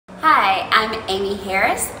Hi, I'm Amy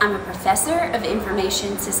Harris. I'm a professor of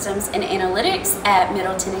Information Systems and Analytics at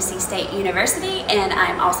Middle Tennessee State University, and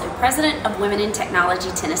I'm also president of Women in Technology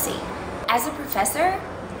Tennessee. As a professor,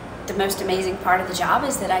 the most amazing part of the job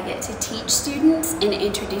is that I get to teach students and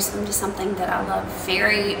introduce them to something that I love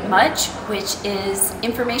very much, which is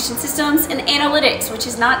information systems and analytics, which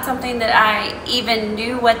is not something that I even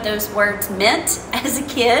knew what those words meant as a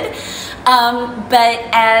kid. But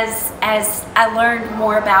as I learned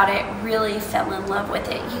more about it, really fell in love with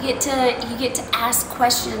it. You get to ask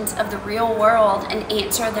questions of the real world and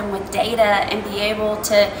answer them with data and be able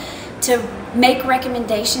to make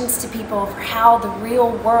recommendations to people for how the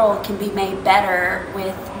real world can be made better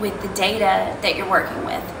with the data that you're working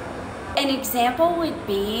with. An example would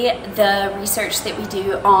be the research that we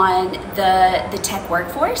do on the tech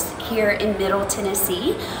workforce here in Middle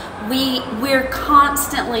Tennessee. We're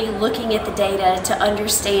constantly looking at the data to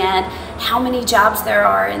understand how many jobs there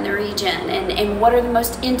are in the region and what are the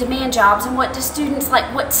most in-demand jobs and what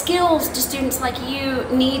skills do students like you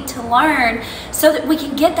need to learn, so that we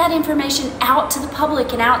can get that information out to the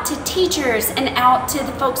public and out to teachers and out to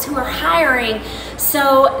the folks who are hiring,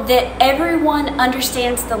 so that everyone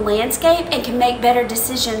understands the landscape and can make better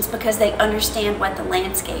decisions because they understand what the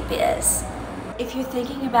landscape is. If you're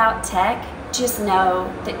thinking about tech, just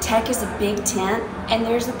know that tech is a big tent and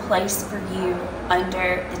there's a place for you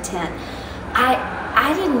under the tent.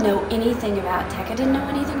 I didn't know anything about tech. I didn't know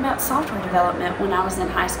anything about software development when I was in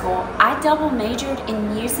high school. I double majored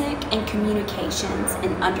in music and communications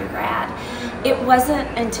in undergrad. It wasn't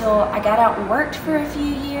until I got out and worked for a few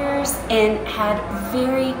years and had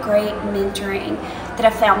very great mentoring that I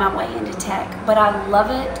found my way into tech. But I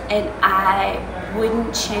love it and I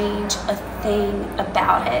wouldn't change a thing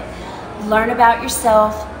about it. Learn about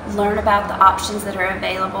yourself, learn about the options that are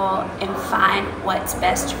available, and find what's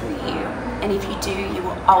best for you. And if you do, you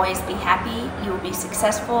will always be happy, you will be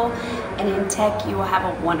successful, and in tech, you will have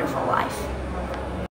a wonderful life.